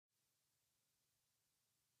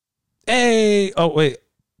Hey. Oh, wait.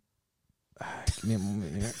 Give me a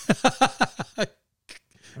moment here.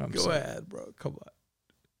 Go ahead, bro. Come on.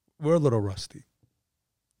 We're a little rusty.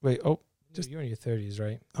 Wait. Oh, you're in your 30s,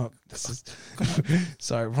 right? Oh, This is.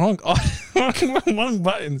 Sorry. Wrong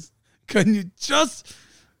buttons. can you just...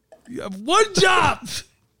 You have one job.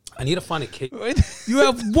 I need to find a cake. You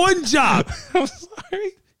have one job. I'm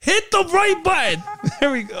sorry. Hit the right button.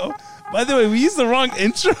 There we go. By the way, we used the wrong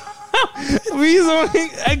intro. We used the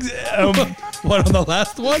wrong What, on the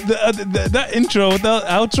last one? that intro, the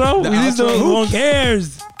outro. We used the Who wrong.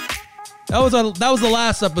 cares? That was the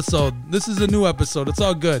last episode. This is a new episode. It's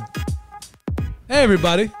all good. Hey,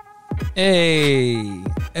 everybody. Hey.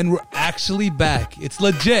 And we're actually back. It's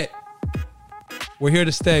legit. We're here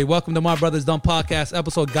to stay. Welcome to My Brothers Dumb Podcast,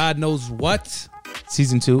 episode God knows what.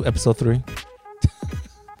 Season 2, episode 3.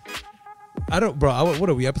 What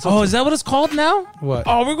are we, episode? Oh, is that what it's called now? What?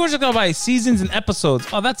 Oh, we're going to go by seasons and episodes.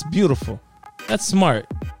 Oh, that's beautiful. That's smart.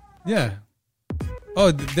 Yeah.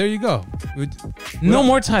 Oh, there you go. No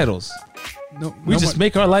more titles. We just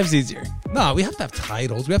make our lives easier. No, we have to have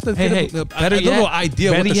titles. We have to Hey, get better a little yet-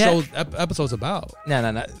 idea what better the yet- show's episode's about. No.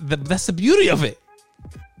 That's the beauty of it.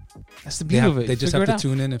 That's the beauty of it. They just Figure have it to out.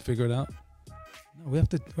 tune in and figure it out. No, we have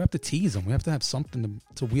to tease them. We have to have something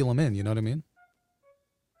to wheel them in. You know what I mean?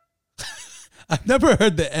 I've never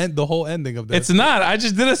heard the whole ending of this. It's not. I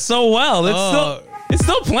just did it so well. It's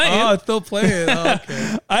still playing. Oh, it's still playing. Oh,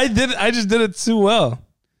 okay. I just did it too well.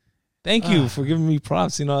 Thank you for giving me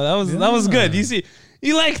props. You know, that was good. You see,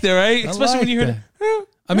 you liked it, right? Especially when you heard it.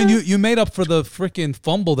 I mean, you made up for the freaking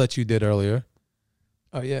fumble that you did earlier,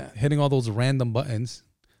 Oh yeah. hitting all those random buttons.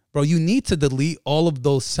 Bro, you need to delete all of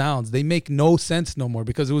those sounds. They make no sense no more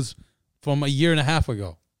because it was from a year and a half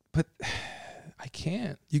ago. But I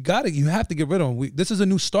can't. You have to get rid of them. This is a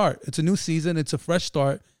new start. It's a new season. It's a fresh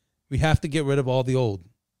start. We have to get rid of all the old.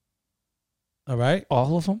 All right?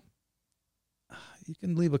 All of them? You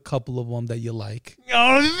can leave a couple of them that you like.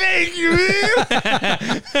 Oh, thank you.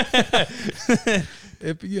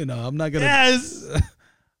 If I'm not gonna. Yes.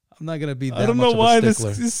 I'm not gonna be. That I don't much know of a why this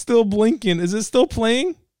stickler. is still blinking. Is it still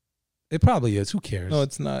playing? It probably is. Who cares? No,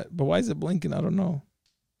 it's not. But why is it blinking? I don't know.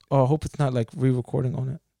 Oh, I hope it's not like re-recording on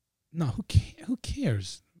it. No. Who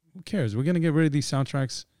cares? Who cares? We're gonna get rid of these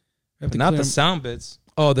soundtracks. We have to Not clear the 'em. sound bits.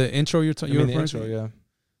 Oh, the intro you're I mean, the referring intro, to? yeah.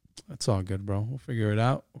 That's all good, bro. We'll figure it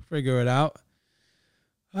out.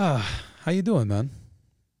 How you doing, man?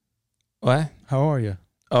 What? How are you?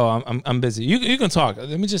 Oh, I'm busy. You can talk.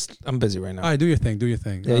 I'm busy right now. All right, do your thing.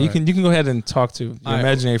 Yeah, you can go ahead and talk to your All right.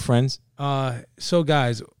 imaginary friends. So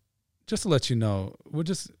guys, just to let you know, we're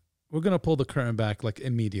gonna pull the curtain back like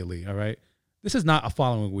immediately. All right, this is not a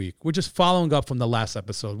following week. We're just following up from the last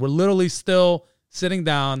episode. We're literally still sitting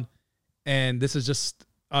down, and this is just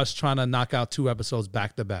us trying to knock out 2 episodes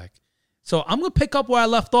back to back. So I'm gonna pick up where I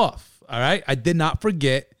left off. All right, I did not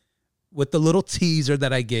forget with the little teaser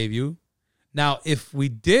that I gave you. Now, if we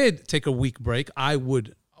did take a week break, I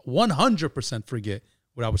would 100% forget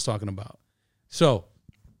what I was talking about. So,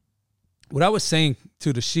 what I was saying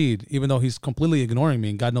to Rashid, even though he's completely ignoring me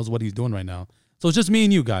and God knows what he's doing right now. So, it's just me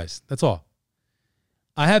and you guys. That's all.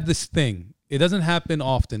 I have this thing. It doesn't happen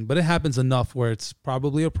often, but it happens enough where it's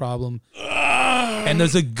probably a problem. And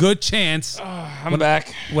there's a good chance I'm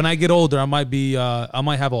back. when I get older, I might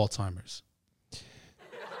have Alzheimer's.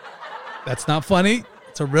 That's not funny.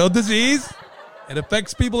 It's a real disease. It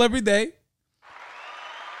affects people every day.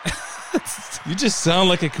 You just sound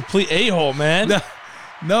like a complete a-hole, man.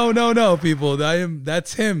 No, people.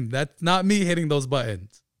 That's him. That's not me hitting those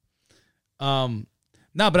buttons. But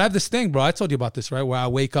I have this thing, bro. I told you about this, right? Where I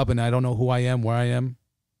wake up and I don't know who I am, where I am.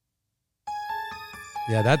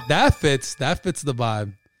 Yeah, that fits. That fits the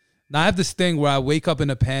vibe. Now I have this thing where I wake up in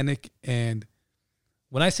a panic, and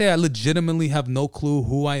when I say I legitimately have no clue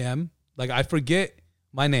who I am, like I forget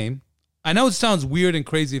my name. I know it sounds weird and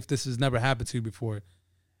crazy if this has never happened to you before,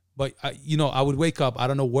 but I would wake up. I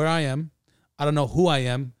don't know where I am. I don't know who I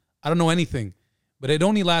am. I don't know anything, but it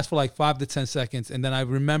only lasts for like 5 to 10 seconds. And then I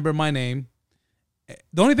remember my name.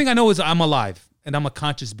 The only thing I know is I'm alive and I'm a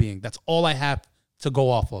conscious being. That's all I have to go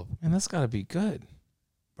off of. Man, that's gotta be good.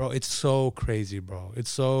 Bro, it's so crazy, bro. It's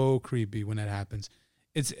so creepy when that happens.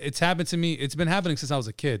 It's happened to me. It's been happening since I was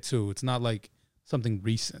a kid too. It's not like something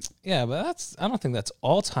recent. Yeah, but I don't think that's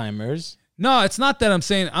Alzheimer's. No, it's not that I'm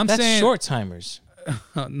saying. That's saying short timers.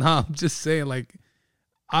 No, I'm just saying, like,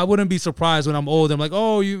 I wouldn't be surprised when I'm old. I'm like,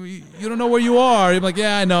 oh, you don't know where you are. I'm like,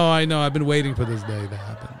 yeah, I know. I've been waiting for this day to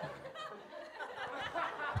happen.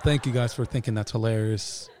 Thank you guys for thinking that's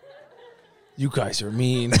hilarious. You guys are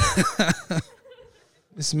mean.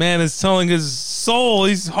 This man is telling his soul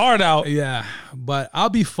he's hard out. Yeah, but I'll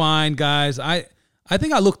be fine, guys. I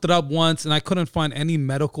think I looked it up once and I couldn't find any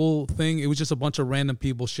medical thing. It was just a bunch of random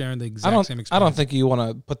people sharing the exact same experience. I don't think you want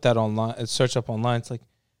to put that online, search up online. It's like,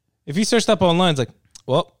 if you searched up online, it's like,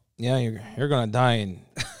 well, yeah, you're going to die in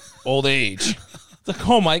old age. It's like,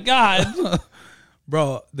 oh my God.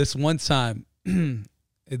 Bro, this one time,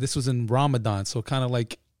 this was in Ramadan, so kind of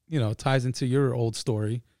like, ties into your old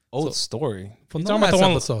story. Old story? From the last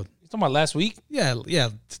episode. You talking about last week? Yeah,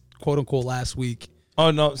 quote unquote last week.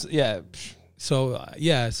 Oh, no, yeah. So,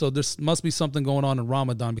 so there must be something going on in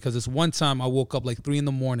Ramadan because this one time I woke up like 3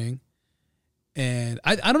 a.m. and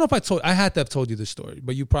I don't know if I had to have told you this story,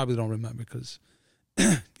 but you probably don't remember because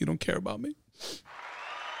you don't care about me.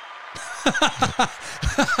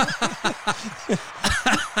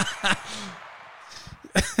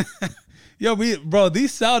 Yo, bro,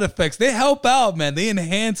 these sound effects, they help out, man. They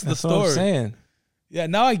enhance the story. What I'm saying. Yeah,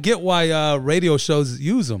 now I get why radio shows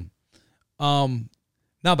use them.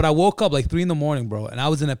 No, but I woke up like 3 a.m, bro, and I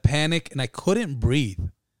was in a panic and I couldn't breathe.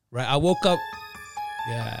 Right? I woke up.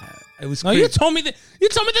 Yeah, it was. No, you told me that. You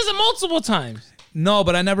told me this multiple times. No,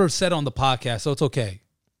 but I never said it on the podcast, so it's okay.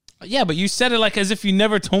 Yeah, but you said it like as if you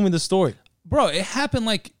never told me the story. Bro, it happened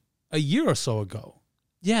like a year or so ago.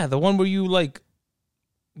 Yeah, the one where you like.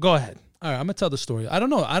 Go ahead. All right, I'm gonna tell the story. I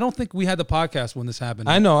don't know. I don't think we had the podcast when this happened.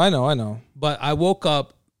 I know. But I woke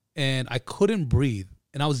up and I couldn't breathe,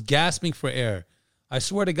 and I was gasping for air. I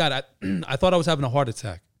swear to God, I thought I was having a heart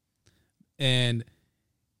attack. And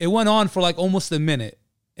it went on for like almost a minute.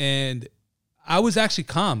 And I was actually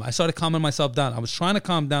calm. I started calming myself down. I was trying to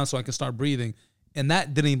calm down so I could start breathing. And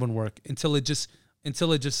that didn't even work until it just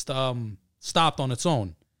stopped on its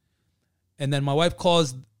own. And then my wife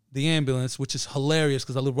calls the ambulance, which is hilarious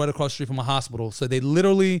because I live right across the street from a hospital. So they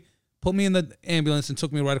literally put me in the ambulance and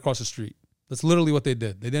took me right across the street. That's literally what they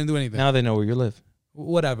did. They didn't do anything. Now they know where you live.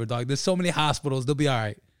 Whatever, dog. There's so many hospitals. They'll be all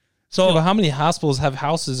right. So, yeah, but how many hospitals have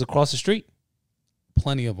houses across the street?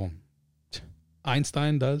 Plenty of them.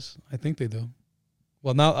 Einstein does. I think they do.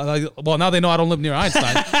 Well, now they know I don't live near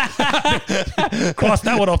Einstein. Cross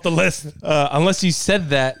that one off the list. Unless you said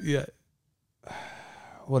that. Yeah.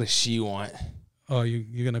 What does she want? Oh,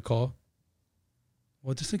 you're gonna call?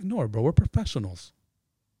 Well, just ignore, bro. We're professionals.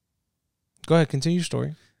 Go ahead. Continue your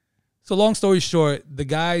story. So, long story short, the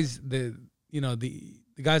guys in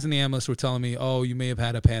the ambulance were telling me, oh, you may have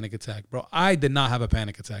had a panic attack. Bro, I did not have a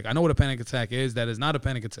panic attack. I know what a panic attack is. That is not a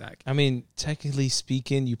panic attack. I mean, technically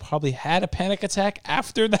speaking, you probably had a panic attack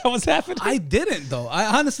after that was happening. I didn't, though.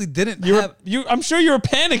 I honestly didn't. I'm sure you were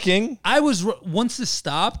panicking. Once it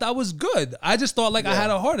stopped, I was good. I just thought I had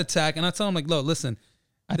a heart attack. And I tell them, like, look, listen,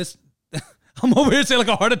 I'm over here saying like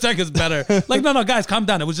a heart attack is better. Like, no, guys, calm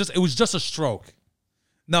down. It was just a stroke.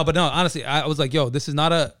 No, honestly, I was like, yo, this is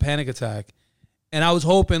not a panic attack. And I was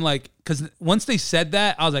hoping, because once they said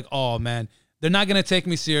that, I was like, oh, man, they're not going to take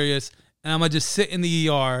me serious. And I'm going to just sit in the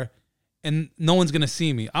ER and no one's going to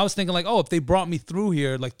see me. I was thinking, if they brought me through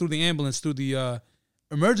here, through the ambulance, through the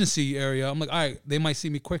emergency area, I'm like, all right, they might see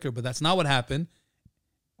me quicker. But that's not what happened.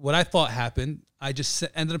 What I thought happened, I just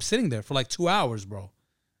ended up sitting there for 2 hours, bro.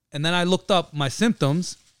 And then I looked up my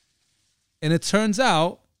symptoms, and it turns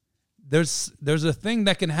out there's a thing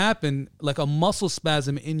that can happen, like a muscle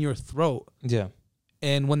spasm in your throat. Yeah.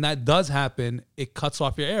 And when that does happen, it cuts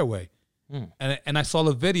off your airway. And I saw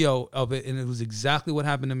the video of it, and it was exactly what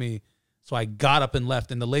happened to me. So I got up and left,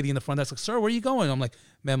 and the lady in the front desk like, sir, where are you going? I'm like,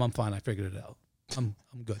 ma'am, I'm fine. I figured it out. I'm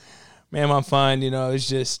good. Ma'am, I'm fine. It's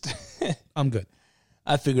just... I'm good.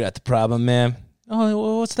 I figured out the problem, ma'am. Oh,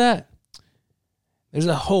 well, what's that? There's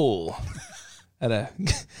a hole. I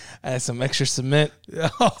had some extra cement,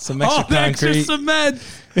 some extra concrete. Extra cement.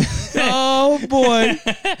 Oh, boy.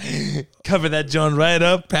 Cover that joint right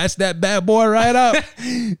up. Patch that bad boy right up.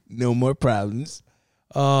 No more problems.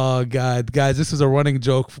 Oh, God. Guys, this is a running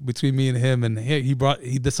joke between me and him, and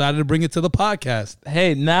he decided to bring it to the podcast.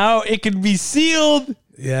 Hey, now it can be sealed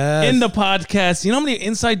in the podcast. You know how many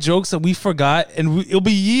inside jokes that we forgot, and it'll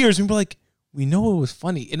be years, and we'll be like, we know it was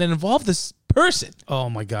funny, and it involved this person. Oh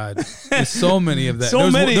my God. There's so many of that.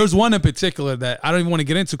 Many. There's one in particular that I don't even want to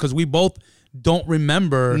get into because we both don't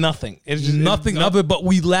remember nothing. It's just nothing of it, but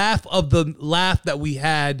we laugh of the laugh that we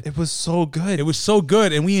had. It was so good. It was so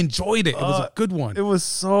good, and we enjoyed it. It was a good one. It was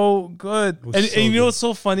so good. And you know what's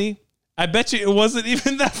so funny? I bet you it wasn't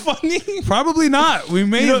even that funny. Probably not. We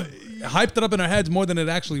may have hyped it up in our heads more than it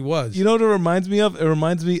actually was. You know what it reminds me of? It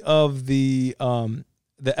reminds me of the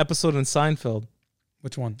episode in Seinfeld.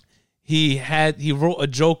 Which one? He wrote a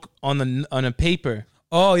joke on a paper.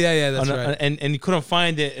 Oh yeah, that's right. And he couldn't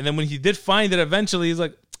find it. And then when he did find it, eventually he's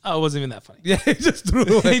like, Oh, it wasn't even that funny. Yeah, he just threw it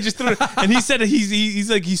away. He just threw it. And he said he's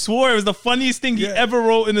like, he swore it was the funniest thing he ever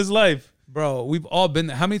wrote in his life. Bro, we've all been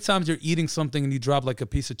there. How many times you're eating something and you drop like a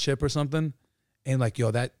piece of chip or something, and like,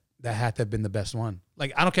 yo, that had to have been the best one.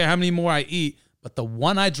 Like, I don't care how many more I eat, but the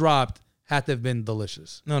one I dropped had to have been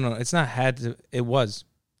delicious. No, it's not had to. It was.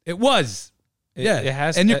 It was. It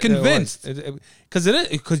has. And you're it convinced.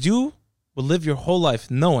 Because you will live your whole life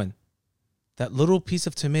knowing that little piece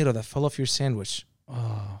of tomato that fell off your sandwich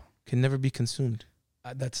can never be consumed.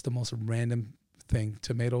 That's the most random thing.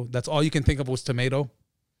 Tomato. That's all you can think of was tomato.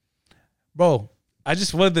 Bro, I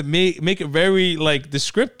just wanted to make it very like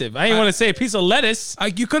descriptive. I didn't want to say a piece of lettuce.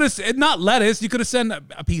 You could have said not lettuce. You could have said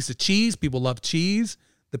a piece of cheese. People love cheese.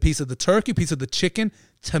 The piece of the turkey, piece of the chicken,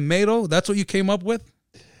 tomato. That's what you came up with.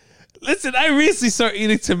 Listen, I recently started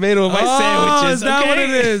eating tomato in my sandwiches. Is that what it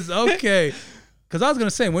is? Okay. Because I was gonna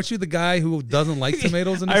say, weren't you the guy who doesn't like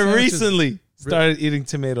tomatoes in the sandwiches? I recently started eating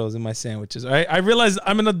tomatoes in my sandwiches. All right, I realized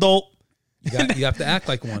I'm an adult. You have to act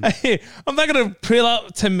like one. I'm not gonna peel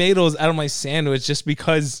out tomatoes out of my sandwich just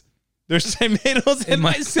because there's tomatoes in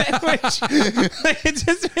my sandwich. Like, it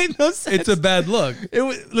just made no sense. It's a bad look.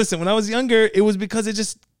 Listen, when I was younger, it was because it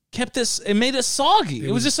just kept this. It made it soggy.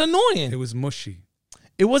 It was just annoying. It was mushy.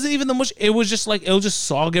 It wasn't even the mush. It was just like it'll just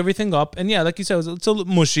sog everything up. And yeah, like you said, it's a little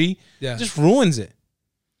mushy. Yeah, it just ruins it.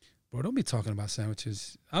 Bro, don't be talking about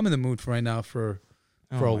sandwiches. I'm in the mood right now for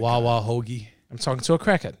a Wawa hoagie. I'm talking to a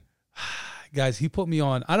crackhead. Guys, he put me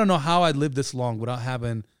on. I don't know how I'd live this long without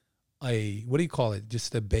having a, what do you call it?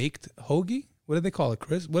 Just a baked hoagie? What do they call it,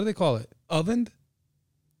 Chris? What do they call it? Ovened?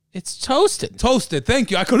 It's toasted. Toasted.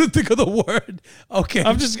 Thank you. I couldn't think of the word. Okay.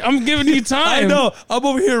 I'm giving you time. I know. I'm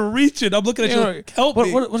over here reaching. I'm looking at you. Help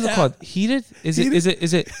me. What is it called? Heated? Is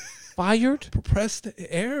it fired? Compressed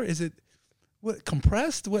air? Is it what?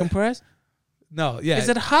 Compressed? What? Compressed? No. Yeah. Is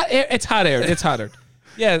it hot air? It's hot air. It's hotter.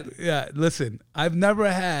 Yeah. Yeah. Listen, I've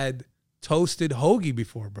never had toasted hoagie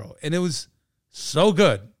before, bro, and it was so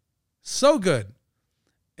good. So good.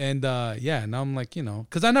 And now I'm like,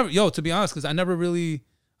 because to be honest, because I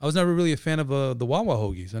was never really a fan of the Wawa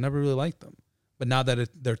hoagies. I never really liked them. But now that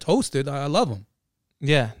they're toasted, I love them.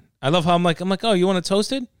 Yeah. I love how I'm like, oh, you want it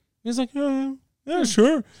toasted? He's like, yeah,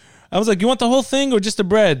 sure. I was like, you want the whole thing or just the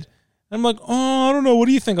bread? And I'm like, oh, I don't know. What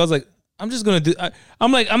do you think? I was like, I'm just going to do,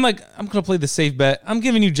 I'm going to play the safe bet. I'm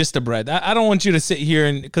giving you just the bread. I don't want you to sit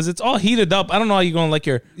here because it's all heated up. I don't know how you're going to like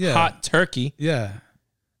your hot turkey. Yeah.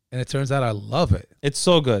 And it turns out I love it. It's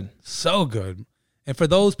so good. So good. And for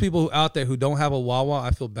those people out there who don't have a Wawa,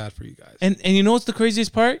 I feel bad for you guys. And you know what's the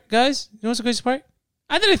craziest part, guys? You know what's the craziest part?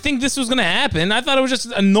 I didn't think this was going to happen. I thought it was just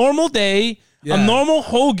a normal day, a normal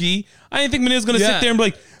hoagie. I didn't think Manil was going to sit there and be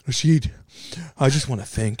like, Rashid, I just want to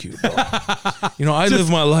thank you, bro. I live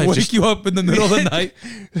my life. Wake you up in the middle of the night.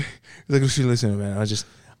 Like, Rashid, listen, man.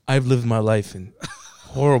 I've lived my life in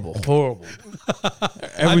horrible.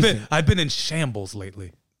 Everything. I've been in shambles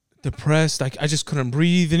lately. Depressed. I just couldn't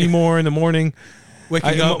breathe anymore in the morning.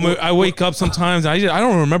 I wake up sometimes. I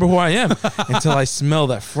don't remember who I am until I smell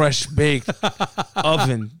that fresh baked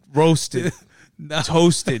oven roasted,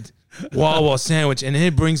 toasted Wawa sandwich, and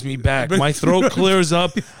it brings me back. My throat clears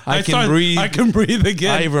up. I can breathe. I can breathe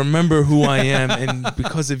again. I remember who I am, and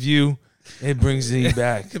because of you, it brings me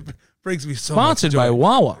back. It brings me so Sponsored much by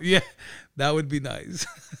Wawa. Yeah, that would be nice.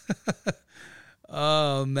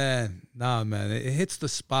 Oh man, nah, man, it hits the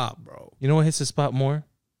spot, bro. You know what hits the spot more?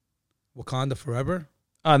 Wakanda Forever.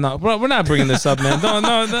 No, bro, we're not bringing this up, man.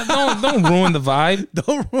 Don't ruin the vibe.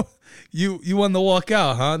 You won the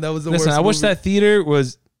walkout, huh? That was the worst. Listen, I wish that theater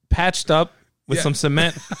was patched up with some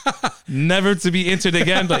cement, never to be entered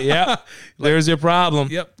again. But there's your problem.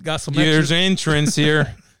 Yep, got some. There's entrance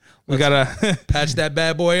here. We gotta patch that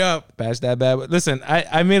bad boy up. Patch that bad boy. Listen,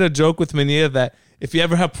 I made a joke with Mania that if you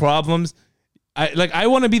ever have problems, I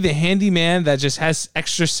want to be the handyman that just has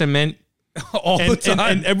extra cement all the time.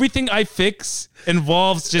 And everything I fix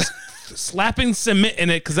involves just slapping cement in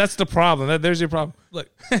it because that's the problem. There's your problem. Look,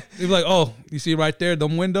 you're like, oh, you see right there,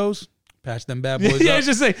 them windows? Patch them bad boys up. Yeah,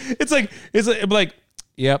 it's like,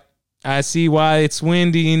 yep, I see why it's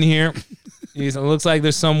windy in here. It looks like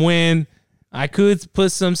there's some wind. I could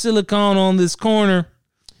put some silicone on this corner,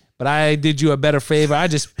 but I did you a better favor. I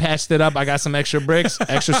just patched it up. I got some extra bricks,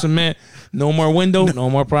 extra cement. No more window, no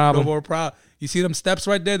more problem. No more problem. You see them steps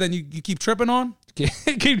right there that you keep tripping on?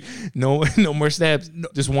 No more steps. No.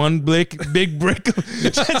 Just one big brick.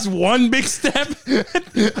 Just one big step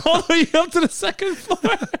all the way up to the second floor.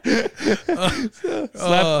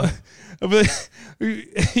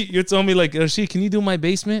 You're telling me like, can you do my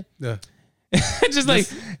basement? Yeah. Just like,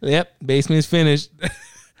 yep, basement is finished.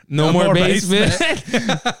 No more basement.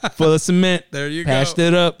 Full of cement. There you Patched go.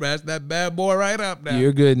 it up. Patch that bad boy right up now.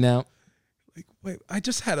 You're good now. Like, wait, I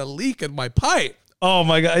just had a leak in my pipe. Oh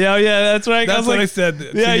my god. Yeah, that's right. That's was what like, I said.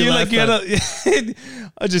 To Yeah, you you last like you had time.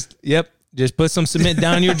 I just put some cement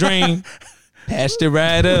down your drain. Patched it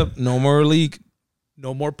right up. No more leak.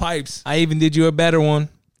 No more pipes. I even did you a better one.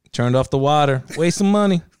 Turned off the water. Waste some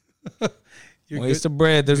money. Waste of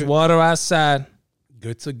bread. There's water outside.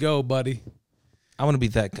 Good to go, buddy. I want to be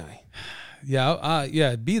that guy.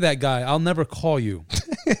 Yeah, be that guy. I'll never call you.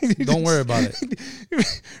 Don't worry about it.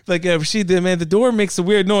 Like Rashid did, man. The door makes a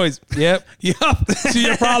weird noise. Yep. Yep. See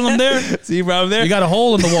your problem there? See your problem there? You got a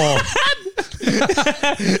hole in the wall.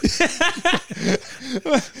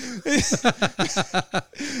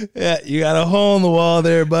 Yeah, you got a hole in the wall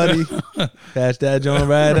there, buddy. Patch that joint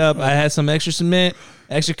right up. I had some extra cement,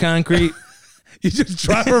 extra concrete. You just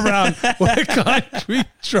drive around with a concrete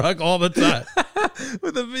truck all the time.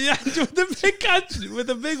 with the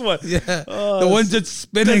big one. Yeah. Oh, The one just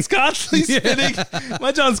spinning. It's constantly spinning.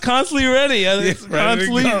 My John's constantly ready. It's ready to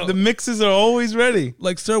constantly, go. the mixes are always ready.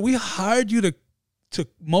 Like, sir, we hired you to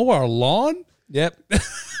mow our lawn? Yep.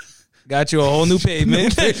 Got you a whole new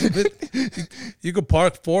pavement. You could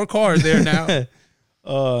park 4 cars there now.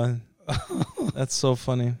 That's so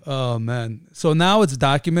funny. Oh, man. So now it's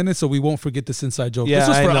documented, so we won't forget this inside joke. Yeah, this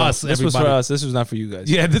was I for know. us, This was for everybody. us. This was not for you guys.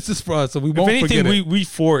 Yeah, this is for us, so we If won't anything, forget it. we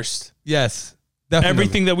forced Yes, definitely.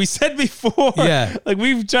 everything that we said before. Yeah. Like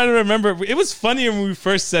we've tried to remember. It was funnier when we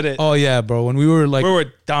first said it. Oh, yeah, bro. When we were like... we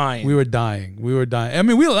were dying. We were dying. I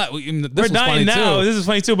mean, this We're was dying funny now. too. This is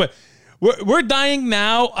funny too, but we're dying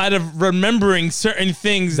now out of remembering certain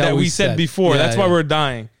things that we said before. Yeah, That's why yeah. we're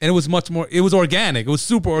dying. And it was much more... It was organic. It was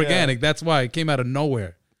super organic. That's why it came out of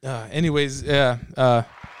nowhere. Anyways, yeah.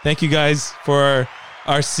 Thank you guys for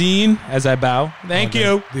our scene as I bow. Thank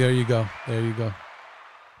you. There you go. There you go.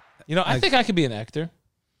 You know, I think I could be an actor.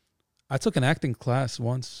 I took an acting class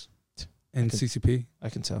once in CCP. I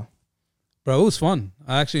can tell. Bro, it was fun.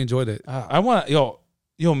 I actually enjoyed it. I want yo,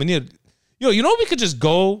 Manir, you know we could just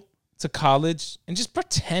go to college and just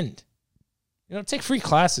pretend. You know, take free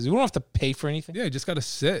classes. We don't have to pay for anything. Yeah, you just got to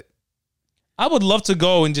sit. I would love to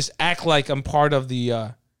go and just act like I'm part of the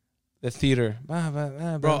theater.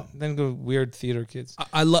 Bro, then go weird theater kids.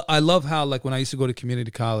 I love how, like, when I used to go to community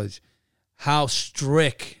college, how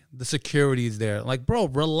strict the security is there. Like, bro,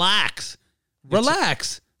 relax.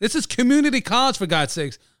 Relax. This is community college, for God's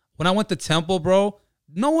sakes. When I went to Temple, bro,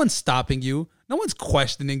 no one's stopping you. No one's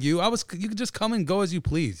questioning you. You could just come and go as you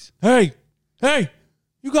please. Hey,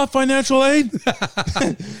 you got financial aid?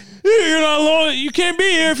 You're not alone. You can't be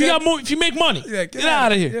here if you got more. If you make money, Yeah, get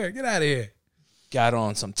out of here. Yeah, get out of here. Got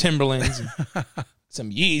on some Timberlands, and some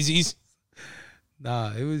Yeezys.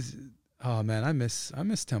 Nah, it was. Oh man, I miss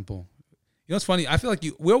Temple. You know what's funny? I feel like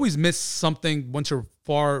we always miss something once you're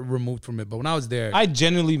far removed from it. But when I was there, I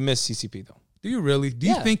genuinely miss CCP though. do you really? Do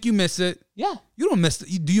you Yeah. think you miss it? Yeah. You don't miss.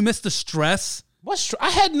 Do you miss the stress? I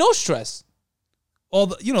had no stress. All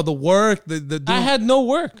the the work. The I had no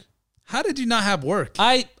work. How did you not have work?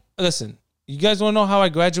 Listen. You guys want to know how I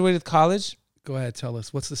graduated college? Go ahead, tell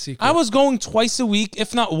us. What's the secret? I was going twice a week,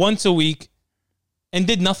 if not once a week, and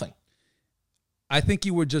did nothing. I think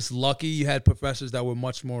you were just lucky. You had professors that were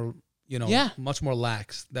much more, much more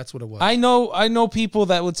lax. That's what it was. I know people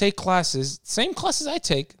that would take classes, same classes I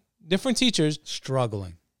take, different teachers,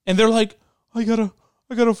 Struggling. and they're like, I got a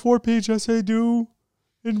 4-page essay due,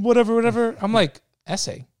 and whatever. I'm like,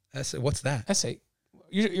 essay. What's that?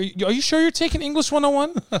 Are you sure you're taking English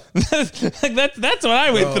 101? Like that's what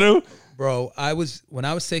I went through. Bro, when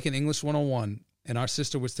I was taking English 101 and our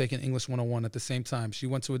sister was taking English 101 at the same time. She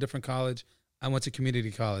went to a different college. I went to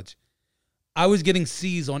community college. I was getting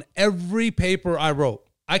C's on every paper I wrote.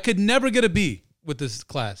 I could never get a B with this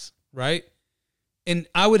class, right? And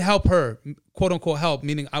I would help her, quote unquote help,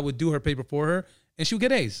 meaning I would do her paper for her, and she would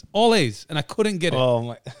get A's, all A's, and I couldn't get it. Oh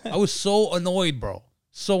my! I was so annoyed, bro.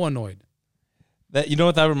 So annoyed. You know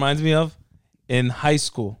what that reminds me of? In high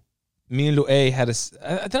school, me and Luay had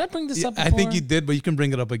did I bring this up before? I think you did, but you can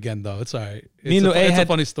bring it up again, though. It's all right. Me and Luay It's a had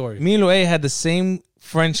funny story. Me and Luay had the same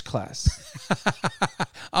French class.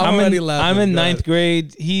 I'm already laughing. I'm in Go ahead. 9th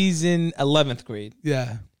grade. He's in 11th grade.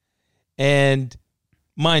 Yeah. And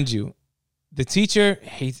mind you, the teacher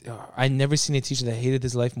hates. I never seen a teacher that hated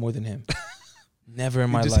his life more than him. Never in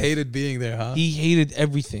my You just life. hated being there, huh? He hated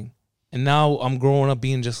everything. And now I'm growing up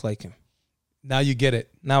being just like him. Now you get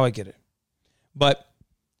it. Now I get it. But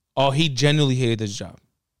he genuinely hated his job.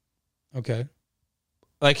 Okay.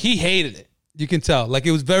 Like he hated it. You can tell. Like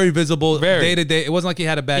it was very visible Very. day to day. It wasn't like he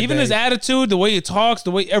had a bad Even day. his attitude, the way he talks,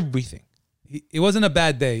 the way everything. It wasn't a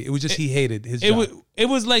bad day. It was just he hated his job. It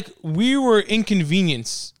was like we were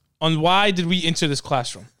inconvenienced on why did we enter this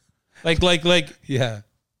classroom. Like. Yeah.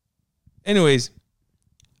 Anyways,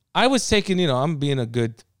 I was taking, I'm being a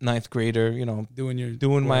good ninth grader,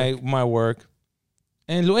 doing my work.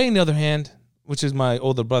 And Luay, on the other hand, which is my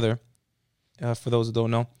older brother, for those who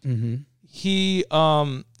don't know, he,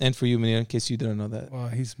 and for you, Manir, in case you didn't know that. Well,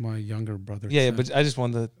 he's my younger brother. Yeah, but I just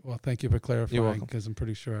wanted to. Well, thank you for clarifying. You're welcome. Because I'm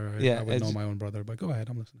pretty sure Yeah, I would know my own brother. But go ahead,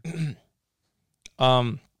 I'm listening.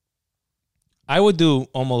 I would do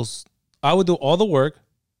all the work,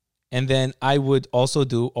 and then I would also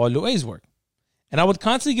do all Luay's work. And I would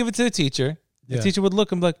constantly give it to the teacher. The teacher would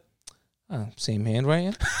look and be like, oh, same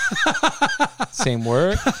handwriting, same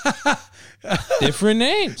word, different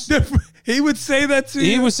names. He would say that to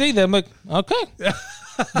you? He would say that. I'm like, okay.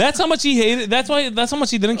 That's how much he hated. That's how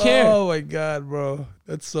much he didn't care. Oh, my God, bro.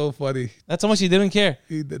 That's so funny. That's how much he didn't care.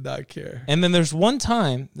 He did not care. And then there's one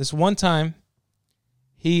time,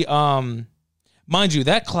 he, mind you,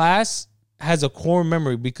 that class has a core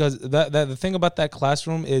memory because the thing about that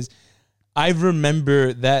classroom is I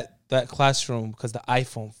remember that classroom because the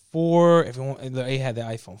iPhone 4, they had the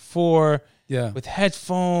iPhone 4 with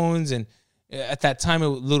headphones, and at that time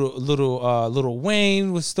little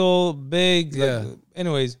Wayne was still big.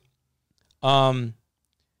 Anyways,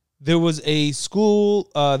 there was a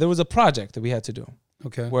project that we had to do.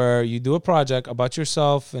 Okay. Where you do a project about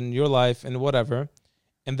yourself and your life and whatever,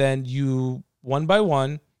 and then you one by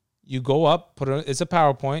one you go up, it's a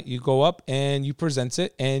PowerPoint. You go up and you present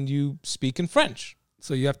it, and you speak in French.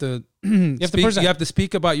 So you have to you have to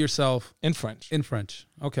speak about yourself in French. In French.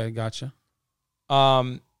 Okay, gotcha.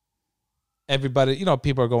 Everybody,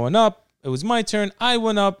 people are going up. It was my turn. I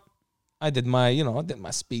went up. I did my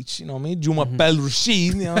speech. You know what I mean? Je m'appelle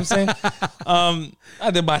Rashid. You know what I'm saying?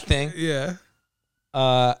 I did my thing. Yeah.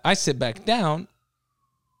 I sit back down.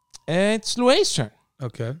 And it's Luay's turn.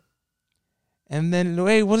 Okay. And then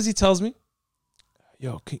Luay, what does he tells me?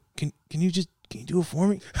 Yo, can you do it for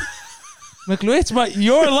me? I'm like, Luay, it's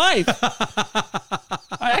your life.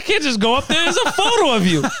 I can't just go up there. There's a photo of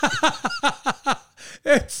you.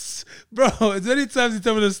 It's many times you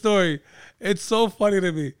tell me the story. It's so funny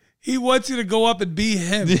to me. He wants you to go up and be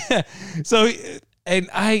him. Yeah. So, and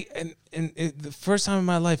the first time in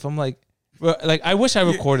my life, I'm like I wish I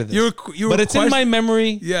recorded this. But it's in my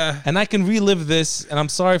memory. Yeah. And I can relive this. And I'm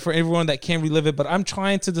sorry for everyone that can't relive it, but I'm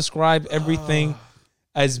trying to describe everything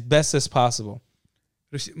as best as possible.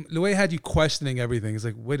 Luay had you questioning everything. It's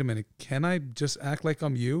like, wait a minute, can I just act like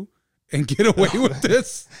I'm you and get away with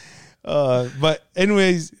this? But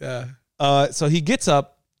anyways, so he gets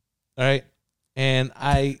up, all right, and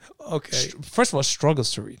first of all,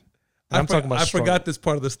 struggles to read. I forgot this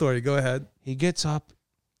part of the story. Go ahead. He gets up,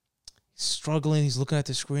 he's struggling, he's looking at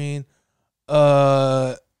the screen.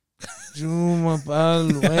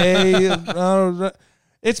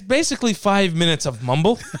 It's basically 5 minutes of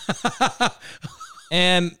mumble.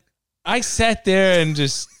 And I sat there and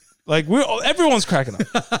just everyone's cracking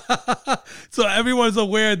up. So everyone's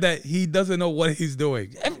aware that he doesn't know what he's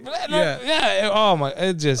doing. Yeah. Oh my!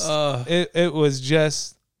 It was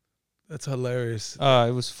just. That's hilarious.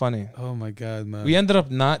 It was funny. Oh my God, man. We ended up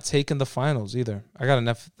not taking the finals either. I got an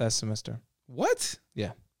F that semester. What?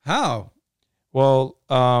 Yeah. How? Well,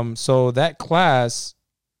 so that class,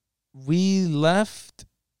 we left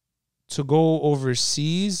to go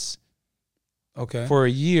overseas. Okay. For a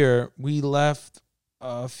year, we left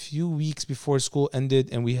a few weeks before school ended,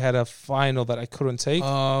 and we had a final that I couldn't take.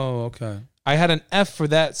 Oh, okay. I had an F for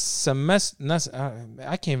that semester.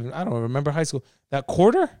 I don't remember high school. That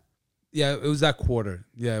quarter? Yeah, it was that quarter.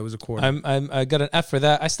 Yeah, it was a quarter. I got an F for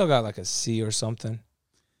that. I still got like a C or something.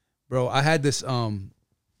 Bro, I had this.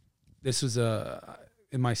 This was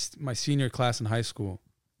in my senior class in high school.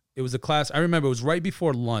 It was a class. I remember it was right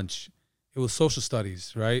before lunch. It was social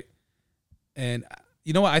studies, right? And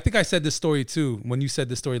you know what? I think I said this story too when you said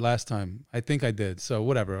this story last time. I think I did. So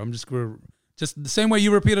whatever. I'm just the same way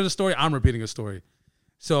you repeated a story. I'm repeating a story.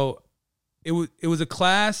 So it was a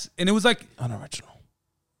class, and it was like unoriginal.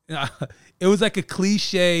 It was like a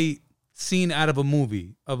cliche scene out of a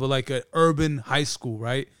movie of like an urban high school,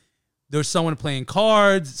 right? There's someone playing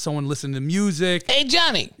cards, someone listening to music. Hey,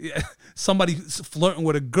 Johnny. Somebody flirting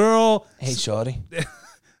with a girl. Hey, shorty.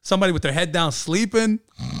 Somebody with their head down sleeping.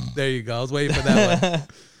 There you go. I was waiting for that one.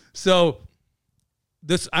 So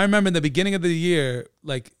I remember in the beginning of the year,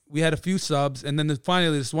 like we had a few subs, and then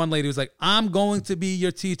finally this one lady was like, I'm going to be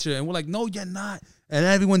your teacher. And we're like, no, you're not. And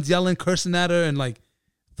everyone's yelling, cursing at her, and like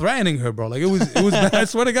threatening her, bro. Like it was bad. I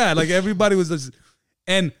swear to God. Like everybody was just,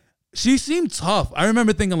 and she seemed tough. I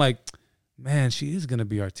remember thinking like, man, she is gonna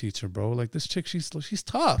be our teacher, bro. Like this chick, she's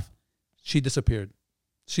tough. She disappeared.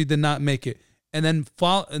 She did not make it. And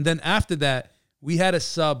then after that, we had a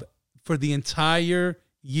sub for the entire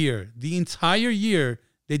year. The entire year,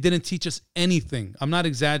 they didn't teach us anything. I'm not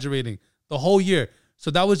exaggerating. The whole year. So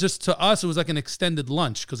that was just, to us, it was like an extended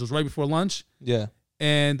lunch because it was right before lunch. Yeah.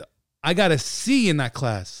 And I got a C in that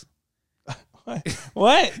class.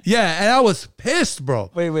 What? Yeah, and I was pissed, bro.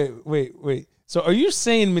 Wait. So are you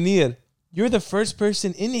saying, Munir, you're the first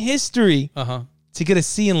person in history to get a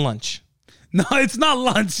C in lunch? No, it's not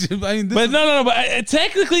lunch. I mean, But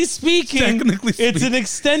technically speaking, it's an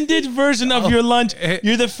extended version of your lunch.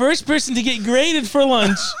 You're the first person to get graded for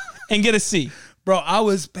lunch and get a C. Bro, I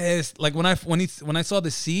was pissed. Like when I saw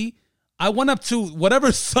the C, I went up to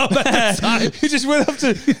whatever sub at the time. You just went up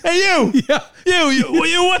to, hey, you. Yeah. You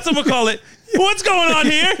whatchamacallit? What's going on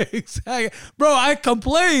here? Exactly. Bro, I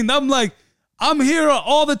complained. I'm like, I'm here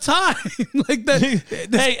all the time. Like that.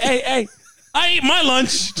 Hey. I eat my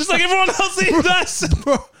lunch just like everyone else eats us.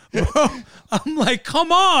 Bro, I'm like,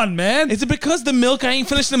 come on, man. Is it because the milk, I ain't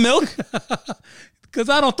finished the milk? Because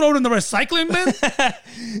I don't throw it in the recycling bin?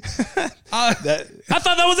 I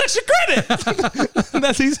thought that was extra credit.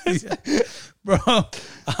 That's exactly. Bro,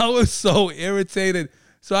 I was so irritated.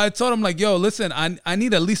 So I told him, like, yo, listen, I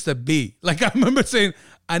need at least a B. Like, I remember saying,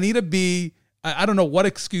 I need a B. I don't know what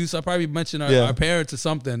excuse. I probably mentioned our parents or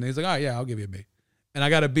something. He's like, oh, yeah, I'll give you a B. And I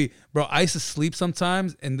got a B. Bro, I used to sleep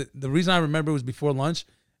sometimes. And the reason I remember it was before lunch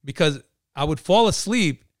because I would fall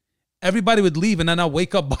asleep. Everybody would leave. And then I'll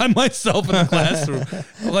wake up by myself in the classroom.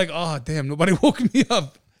 I'm like, oh, damn, nobody woke me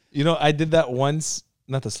up. You know, I did that once.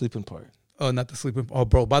 Not the sleeping part. Oh, not the sleeping. Oh,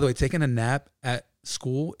 bro, by the way, taking a nap at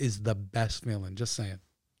school is the best feeling. Just saying.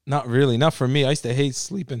 Not really. Not for me. I used to hate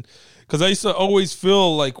sleeping because I used to always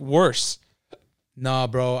feel like worse. Nah,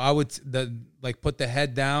 bro. I would put the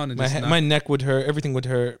head down and my neck would hurt. Everything would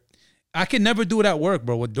hurt. I could never do it at work,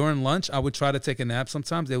 bro. During lunch, I would try to take a nap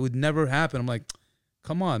sometimes. It would never happen. I'm like,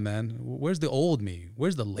 come on, man. Where's the old me?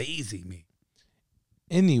 Where's the lazy me?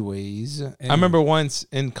 Anyways, I remember once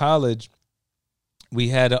in college, we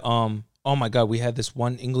had oh my God, we had this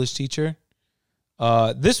one English teacher.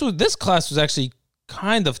 This class was actually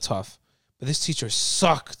kind of tough, but this teacher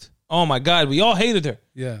sucked. Oh my God, we all hated her.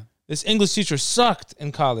 Yeah. This English teacher sucked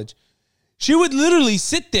in college. She would literally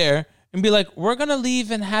sit there and be like, we're going to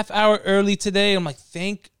leave in half hour early today. I'm like,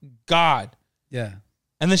 thank God. Yeah.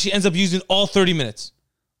 And then she ends up using all 30 minutes.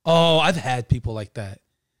 Oh, I've had people like that.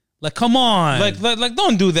 Like, come on. Like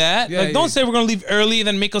don't do that. Yeah, don't say we're going to leave early and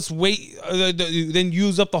then make us wait, then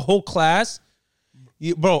use up the whole class.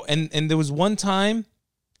 Bro, and there was one time,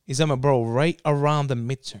 he's like, bro, right around the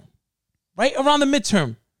midterm.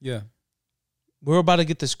 Yeah. We were about to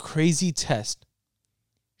get this crazy test.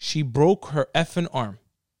 She broke her effing arm.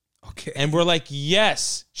 Okay. And we're like,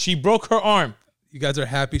 yes, she broke her arm. You guys are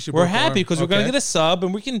happy she We're broke her arm? happy because we're going to get a sub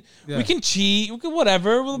and we can cheat, we can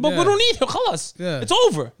whatever, but we don't need her. Khalas. Yeah. It's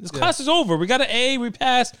over. This class is over. We got an A, we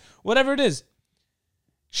passed, whatever it is.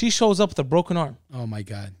 She shows up with a broken arm. Oh, my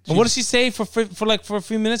God. And what does she say for a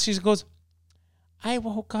few minutes? She goes, I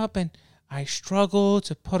woke up and I struggled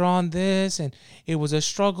to put on this and it was a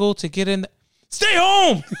struggle to get in. Stay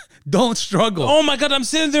home. Don't struggle. Oh my God, I'm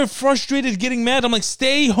sitting there frustrated, getting mad. I'm like,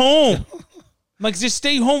 stay home. I'm like, just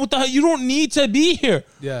stay home. What the hell? You don't need to be here.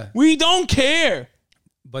 Yeah. We don't care.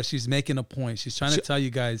 But she's making a point. She's trying to tell you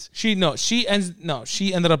guys. She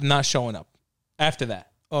ended up not showing up after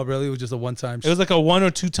that. Oh, really? It was just a one-time? It was like a 1 or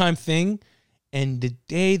 2 time thing. And the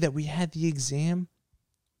day that we had the exam,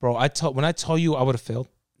 bro, when I tell you I would have failed.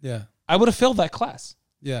 Yeah. I would have failed that class.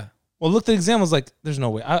 Yeah. Well, looked at the exam, I was like, there's no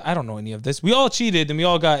way. I don't know any of this. We all cheated and we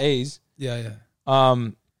all got A's. Yeah, yeah.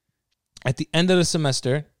 At the end of the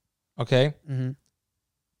semester, okay? Mm-hmm.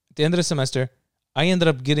 At the end of the semester, I ended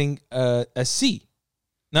up getting a C.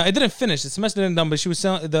 Now, it didn't finish. The semester didn't done, but she was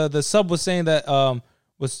saying, the sub was saying that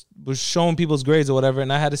was showing people's grades or whatever,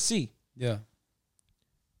 and I had a C. Yeah.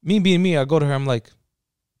 Me being me, I go to her, I'm like,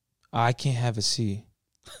 I can't have a C.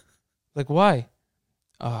 Like, why?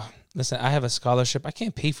 Listen, I have a scholarship. I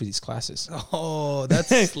can't pay for these classes. Oh, that's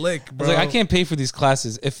slick, bro. I was like, I can't pay for these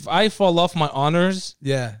classes. If I fall off my honors,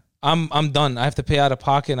 yeah, I'm done. I have to pay out of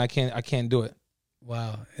pocket, and I can't do it.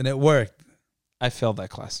 Wow, and it worked. I failed that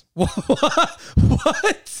class.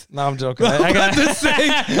 What? No, I'm joking. I'm about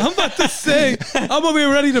to say, I'm gonna be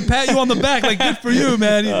ready to pat you on the back. Like, good for you,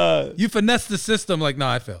 man. You finessed the system. Like, no,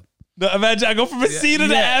 I failed. Imagine I go from a C to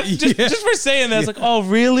the F just for saying that. It's like, oh,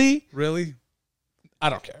 really? Really? I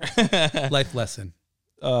don't care. Life lesson.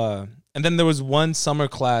 And then there was one summer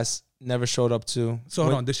class never showed up to. So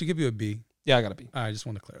hold on, did she give you a B? Yeah, I got a B. All right, I just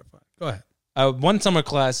want to clarify. Go ahead. one summer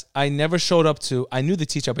class I never showed up to. I knew the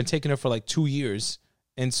teacher. I've been taking her for like 2 years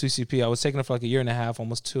in CCP. I was taking her for like 1.5 years,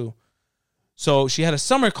 almost 2. So she had a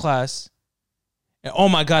summer class, and oh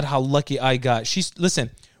my God, how lucky I got.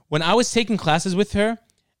 Listen, when I was taking classes with her,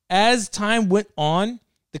 as time went on,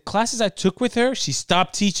 the classes I took with her, she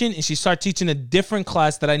stopped teaching and she started teaching a different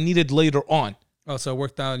class that I needed later on. Oh, so it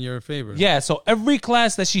worked out in your favor. Yeah, so every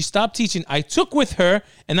class that she stopped teaching, I took with her,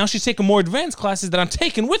 and now she's taking more advanced classes that I'm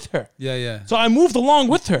taking with her. Yeah, yeah. So I moved along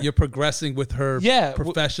with her. You're progressing with her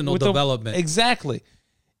professional development. Exactly.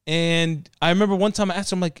 And I remember one time I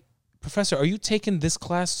asked her, I'm like, Professor, are you taking this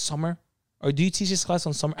class summer? Or do you teach this class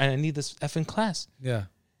on summer? And I need this effing class. Yeah.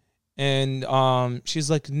 And she's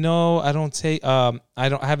like, no, I don't take. I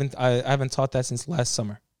haven't taught that since last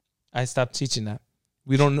summer. I stopped teaching that.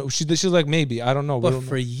 We don't know. She's like, maybe, I don't know. But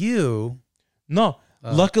for you, no.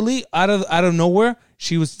 Luckily, out of nowhere,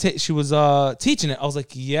 she was teaching it. I was like,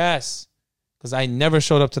 yes, because I never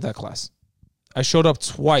showed up to that class. I showed up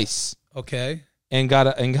twice. Okay. And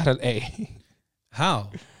got an A. How?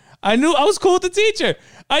 I knew I was cool with the teacher.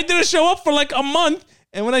 I didn't show up for like a month.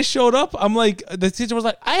 And when I showed up, I'm like, the teacher was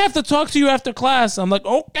like, I have to talk to you after class. I'm like,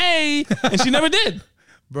 okay. And she never did.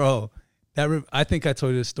 Bro, I think I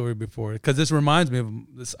told you this story before because this reminds me of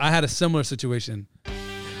this. I had a similar situation.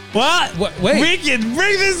 What? Wait. We can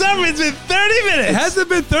bring this up. It's been 30 minutes. Has it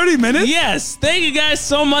been 30 minutes? Yes. Thank you guys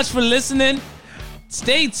so much for listening.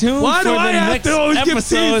 Stay tuned Why for do the I have next to always give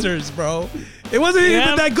episode. teasers, bro? It wasn't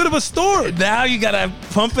even that good of a story. Now you got to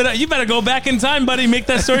pump it up. You better go back in time, buddy. Make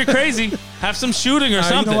that story crazy. Have some shooting or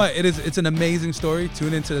something. You know what? It's an amazing story.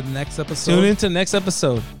 Tune into the next episode. Tune into the next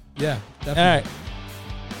episode. Yeah, definitely. All right.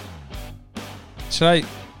 Should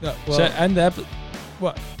I end the episode?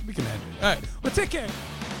 What? We can end it. All right. Well, take care.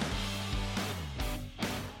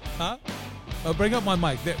 Huh? I'll bring up my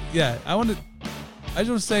mic. Yeah, I just want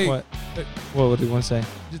to say. What? What do you want to say?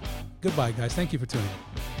 Just, goodbye, guys. Thank you for tuning in.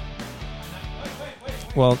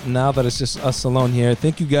 Well, now that it's just us alone here,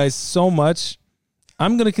 thank you guys so much.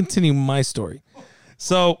 I'm going to continue my story.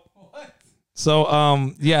 So,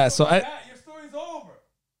 yeah. So your story's over.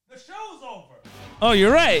 The show's over. Oh,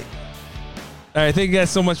 you're right. All right. Thank you guys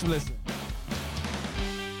so much for listening.